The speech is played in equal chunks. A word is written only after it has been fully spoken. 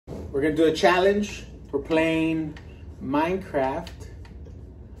We're gonna do a challenge. We're playing Minecraft.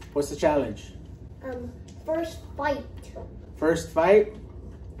 What's the challenge? First fight. First fight?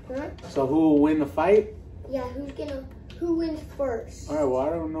 Huh? So who will win the fight? Yeah, who wins first? Alright, well I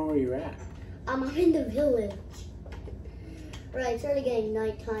don't know where you're at. I'm in the village. Right, it's already getting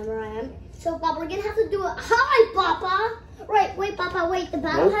nighttime where I am. So Papa, we're gonna have to do it. Hi, Papa! Right, wait, Papa, wait, the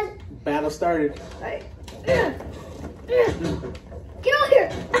battle has... Battle started. Right. Get over here!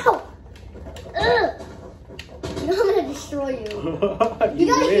 Ow! You know I'm gonna destroy you. You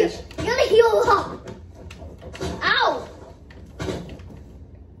wish. You gotta heal up. Ow!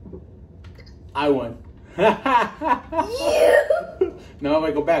 I won. You! No, I'm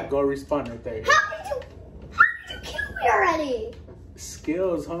gonna go back. Go respawn right there. How did you kill me already?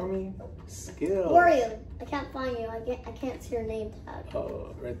 Skills, homie. Skills. Where are you? I can't find you. I can't see your name tag.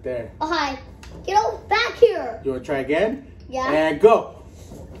 Oh, right there. Oh, hi. Get over back here. You wanna try again? Yeah. And go.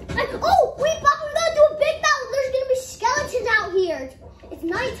 Oh, wait, Papa, we gotta do a big battle. There's gonna be skeletons out here. It's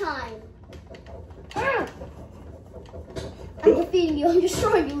nighttime. I'm defeating you. I'm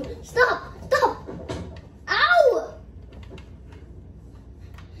destroying you. Stop. Stop. Ow.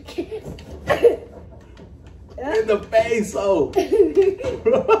 In the face, oh.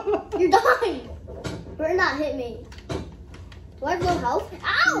 You're dying. Better not hit me. Do I have low health?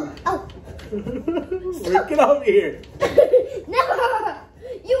 Ow. Ow. Get over here. Never.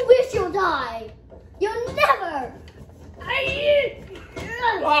 You wish you'll die. You'll never.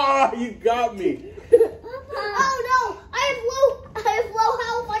 Ah, you got me. Oh no! I have low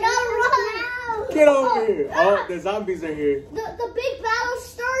health. I gotta run. Get over here. Oh, the zombies are here. The big battle's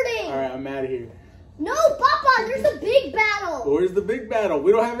starting. All right, I'm out of here. No, Papa, there's a big battle. Where's the big battle?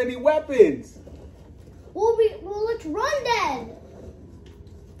 We don't have any weapons. Well, let's run then.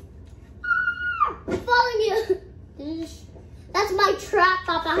 I'm following you. That's my trap,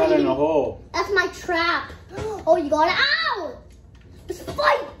 Papa. Got in a hole. That's my trap. Oh, you got it. Ow! Let's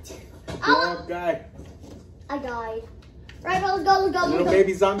fight. Blow up guy. I died. Right, let's go. Little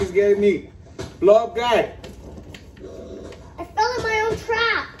baby zombies getting me. Blow up guy. I fell in my own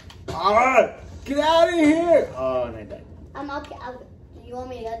trap. All right, get out of here. Oh, and I died. I'm okay. You want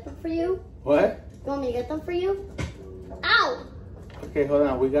me to get them for you? What? You want me to get them for you? Ow! Okay, hold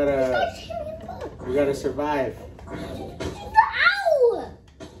on. We gotta survive. Ow!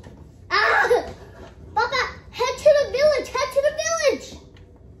 Ah! Papa, head to the village. Head to the village.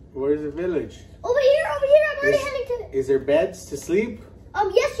 Where's the village? Over here. I'm already heading to. Is there beds to sleep?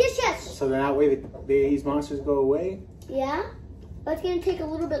 Yes. So that way these monsters go away? Yeah, but it's gonna take a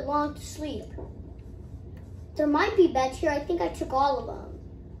little bit long to sleep. There might be beds here. I think I took all of them.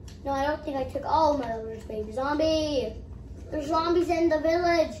 No, I don't think I took all of my others, baby zombie. There's zombies in the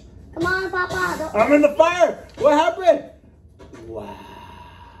village. Come on, Papa. I'm in the fire. What happened? Wow.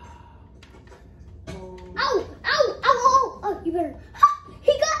 Ow! Oh, you better.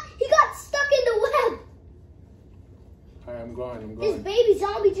 He got stuck in the web. All right, I'm going. This baby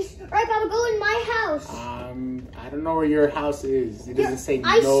zombie just. Right, Papa, go in my house. I don't know where your house is. It doesn't say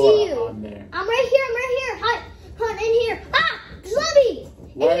I see you. on there. I'm right here. Hi, in here. Ah, zombie!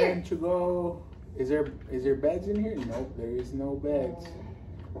 Why didn't you go? Is there beds in here? Nope, there is no beds.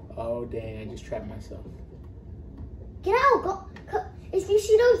 Oh dang! I just trapped myself. Get out! Go. If you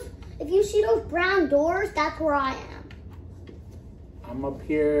see those brown doors, that's where I am. I'm up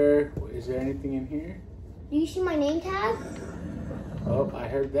here. Is there anything in here? Do you see my name tag? Oh, I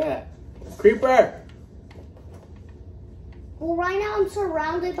heard that. Creeper! Well, right now I'm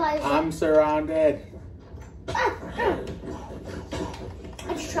surrounded by. I'm surrounded. I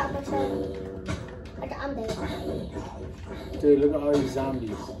just trapped myself. I'm dead. Dude, look at all these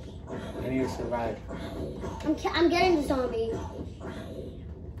zombies. I need to survive. I'm getting the zombie.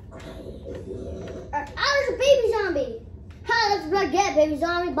 There's a baby zombie. Hi, that's what I get, baby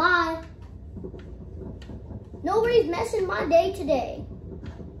zombie. Bye. Nobody's messing my day today.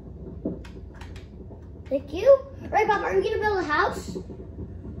 Thank you. Right, Papa, are you gonna build a house?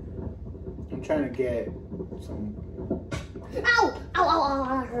 I'm trying to get some. Ow!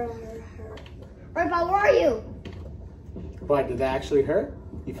 I hurt. Right, Papa, where are you? Why, did that actually hurt?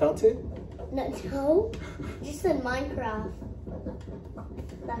 You felt it? No. Just in Minecraft.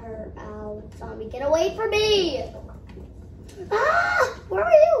 That hurt. Ow, zombie, get away from me! Ah! Where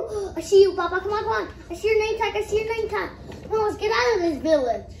are you? I see you, Papa. Come on. I see your name tag. Come on, let's get out of this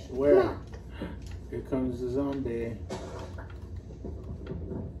village. Where? Come on. Here comes the zombie.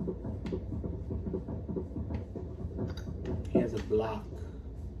 He has a block.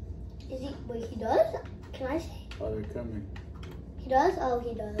 Wait, he does? Can I see? Oh, they're coming. He does? Oh,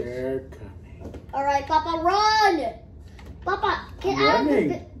 he does. They're coming. All right, Papa, run! Papa, get I'm out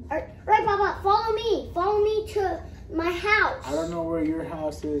running. of the... Right, Papa, follow me. Follow me to my house. I don't know where your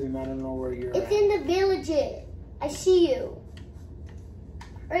house is, and I don't know where you're at. It's in the villages. I see you.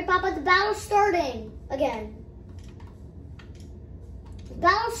 Right, Papa, the battle's starting again. The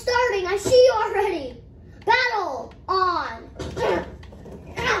battle's starting. I see you already. Battle on.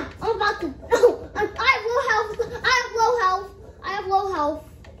 I'm about to. I have low health. I have low health.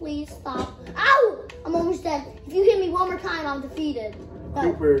 Please stop. Ow! I'm almost dead. If you hit me one more time, I'm defeated. No.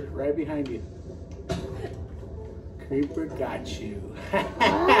 Creeper, right behind you. Creeper got you.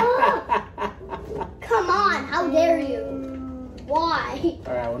 Come on, how dare you? Why?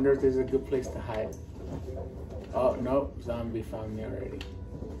 Alright, I wonder if there's a good place to hide. Oh, no, zombie found me already.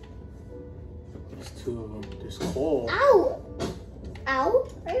 There's two of them. There's coal. Ow! Ow?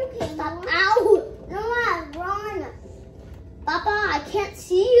 Are you okay? Stop. Ow! No, run. Papa, I can't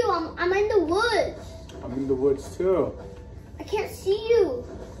see you. I'm in the woods. I'm in the woods too. I can't see you.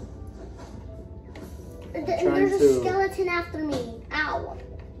 There's a skeleton after me. Ow.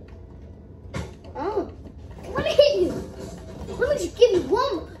 Oh. Let me hit you. Let me just give you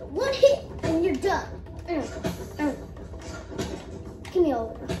one hit and you're done. Give me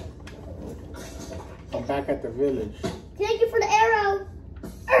over. I'm back at the village. Thank you for the arrow.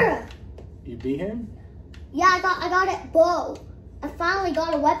 You beat him? Yeah, I got it. Bow. I finally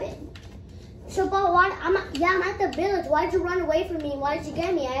got a weapon. So, Bo, I'm at the village. Why did you run away from me? Why did you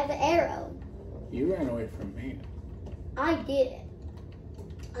get me? I have an arrow. You ran away from me. I did it.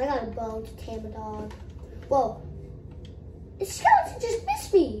 I got a bone to tame a dog. Whoa. The skeleton just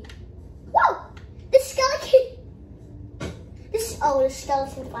missed me. Whoa. The skeleton. The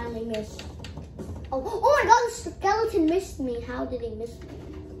skeleton finally missed. Oh my God, the skeleton missed me. How did he miss me?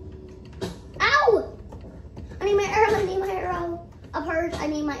 Ow. I need my arrow. I've heard I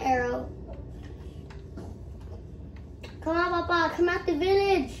need my arrow. Come on, Papa. Come out the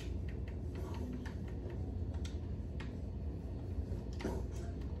village.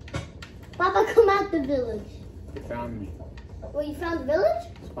 Papa, come out the village. They found me. Well, you found the village?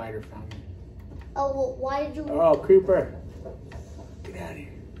 Spider found me. Oh, well, why did you... Oh, creeper. Get out of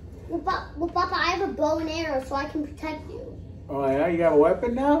here. Well, Papa, I have a bow and arrow, so I can protect you. Oh, yeah? You got a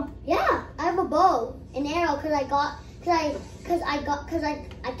weapon now? Yeah, I have a bow and arrow because I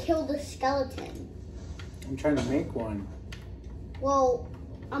killed the skeleton. I'm trying to make one. Well,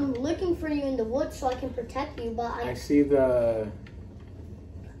 I'm looking for you in the woods so I can protect you, but I see the...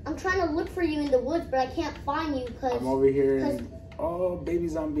 I'm trying to look for you in the woods, but I can't find you because... I'm over here and... Oh, baby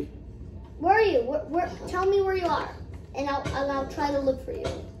zombie. Where are you? Where? Tell me where you are, and I'll try to look for you.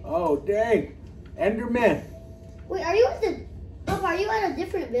 Oh, dang. Enderman. Wait, are you at a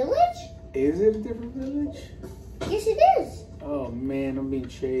different village? Is it a different village? Yes, it is. Oh, man, I'm being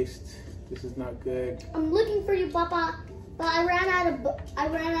chased. This is not good. I'm looking for you, Papa, but I ran out of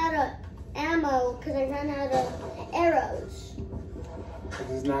ammo because I ran out of arrows. This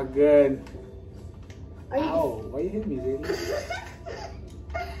is not good. Are you? Ow, why you hitting me, lady?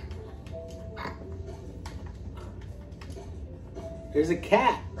 There's a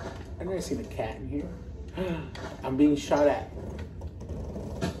cat. I've never seen a cat in here. I'm being shot at.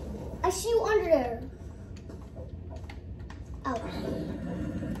 I see you under there. Ow.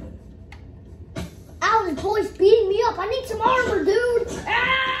 Ow, this boy's beating me up. I need some armor, dude.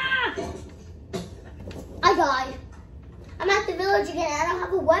 Ah! I died. I'm at the village again. I don't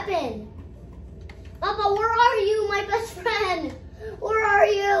have a weapon. Papa, where are you, my best friend? Where are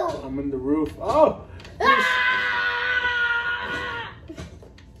you? I'm in the roof. Oh! Ah!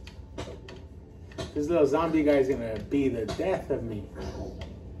 This little zombie guy's gonna be the death of me.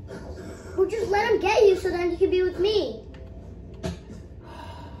 Well, just let him get you so then you can be with me.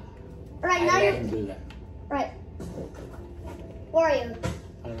 Right, now I didn't do that. Right. Where are you?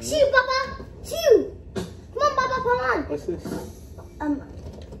 I don't know. See you, Papa. See you. Come on, Papa. Come on. What's this?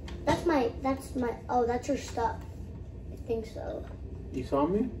 Oh, that's your stuff. I think so. You saw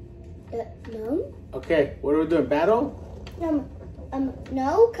me? No. Okay, what are we doing? Battle? No. I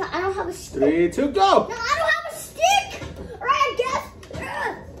don't have a stick. 3, 2, go! No, I don't have a stick. All right, I guess.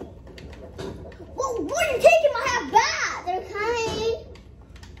 Well, what are you taking? I have bad. They're coming.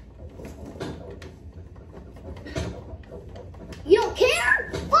 You don't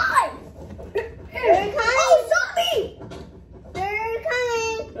care? Fine. They're coming. Oh, zombie! They're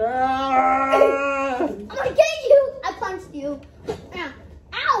coming. Ah! I'm gonna get you. I punched you.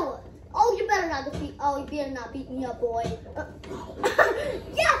 Ow! Oh, you better not defeat. Oh, you better not beat me up, boy.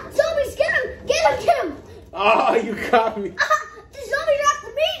 Yeah, zombies, get him! Get him! Get him! Oh, you got me. The zombies are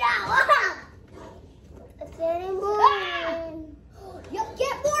after me now. It's getting boring. Yep,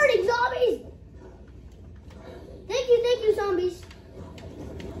 get boarding, zombies. Thank you, zombies.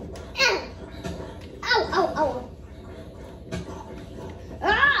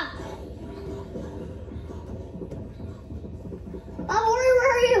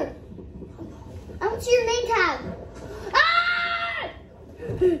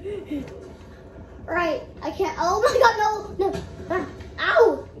 Right, I can't. Oh my God, no.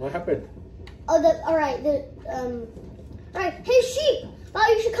 Ow! What happened? Oh, all right. All right. Hey, sheep. Oh,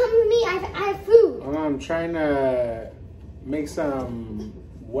 you should come with me. I have food. I'm trying to make some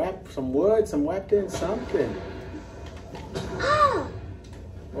wood, some weapons, something. Ah!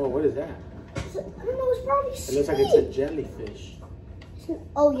 Oh, what is that? I don't know. It's probably It looks like it's a jellyfish.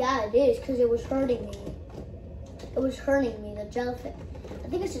 Oh yeah, it is because it was hurting me. It was hurting me. The jellyfish. I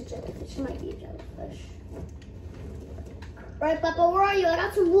think it's a jellyfish. It might be a jellyfish. Right, Papa, where are you? I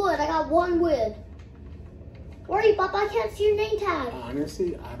got some wood. I got 1 wood. Where are you, Papa? I can't see your name tag.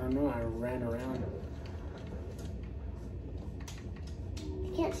 Honestly, I don't know. I ran around.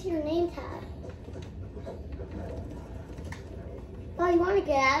 I can't see your name tag. Oh, you want to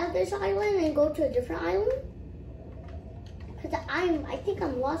get out of this island and go to a different island? Because I think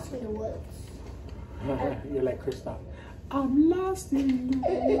I'm lost in the woods. You're like Kristoff. I'm lost in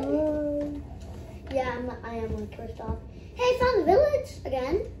the world. Yeah, I am like Kristoff. Hey, I found the village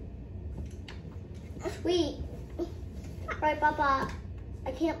again. Sweet. Right, Papa.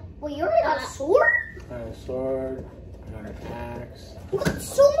 I can't. Well, you already got a sword? I got a sword. I got an axe. You got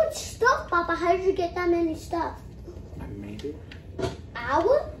so much stuff, Papa. How did you get that many stuff? I made it. Owl?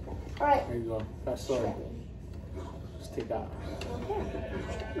 All right. There you go. Got a sword. Just take out. Okay.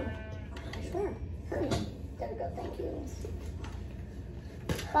 Sure. Hurry. There we go. Thank you.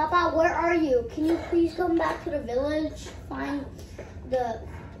 Papa, where are you? Can you please come back to the village? Find the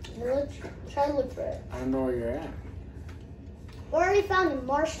village. Try to look for it. I don't know where you're at. We already found the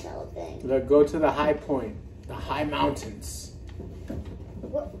marshmallow thing. Look, go to the high point. The high mountains.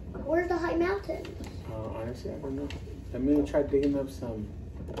 Where's the high mountain? Honestly, I don't know. Let me try digging up some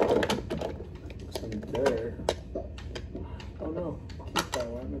dirt. Oh no. Keep that.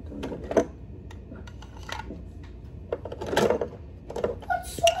 Why am I doing that?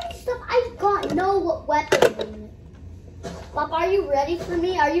 What's so much stuff? I've got no weapon. Papa, are you ready for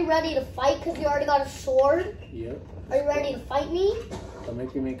me? Are you ready to fight because you already got a sword? Yep. Are you ready to fight me? I'll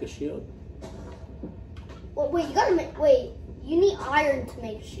make you make a shield. Well, wait, you gotta make, wait. You need iron to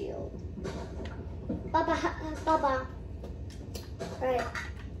make a shield. Papa. Alright.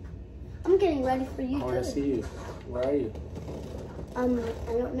 I'm getting ready for you I want to see you. Where are you? I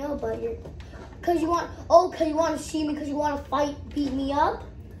don't know, but you're, cause you want to see me because you want to fight, beat me up?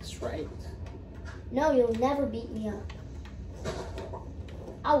 That's right. No, you'll never beat me up.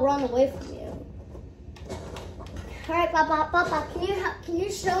 I'll run away from you. All right, Papa, can you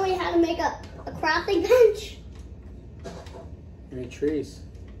show me how to make a crafting bench? Any trees?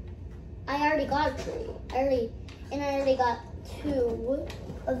 I already got a tree. I already got 2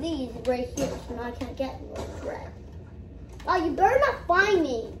 of these right here, so now I can't get more thread. Oh, you better not find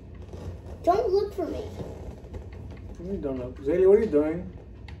me. Don't look for me. You don't know. Zaylee, what are you doing?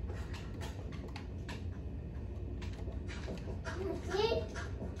 Hey,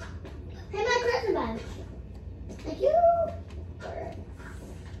 my crafting bench. Thank you.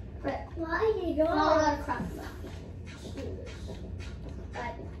 Right. Why you going? Oh, I got a crafting bench.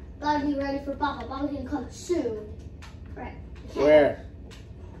 Right. Gotta be ready for Papa. Papa's gonna come soon. Right. Where?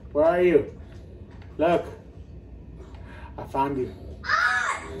 Where are you? Look. I found you.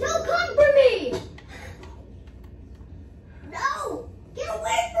 Ah! Don't come for me! No! Get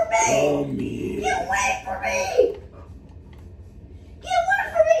away from me! Come here. Get away from me! Get away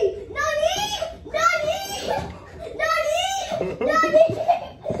from me! Nani! Nani! Nani! Nani!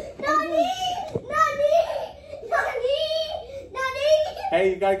 Nani! Nani! Nani! Nani! Hey,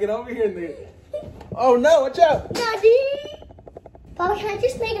 you gotta get over here. Oh no, watch out! Nani! Papa, can I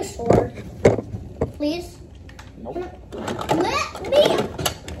just make a sword? Please? Nope. Let me!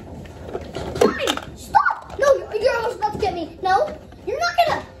 Fine! Stop! No, you're almost about to get me. No, you're not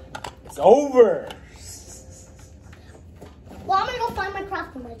gonna. It's over. Well, I'm gonna go find my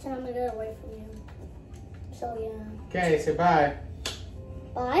crafting bench and I'm gonna get away from you. So, yeah. Okay, say bye.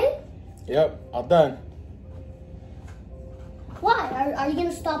 Bye? Yep, all done. Why? Are you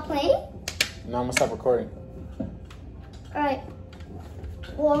gonna stop playing? No, I'm gonna stop recording. Alright.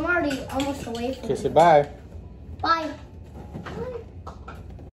 Well, I'm already almost away from Okay, you. say bye. Bye.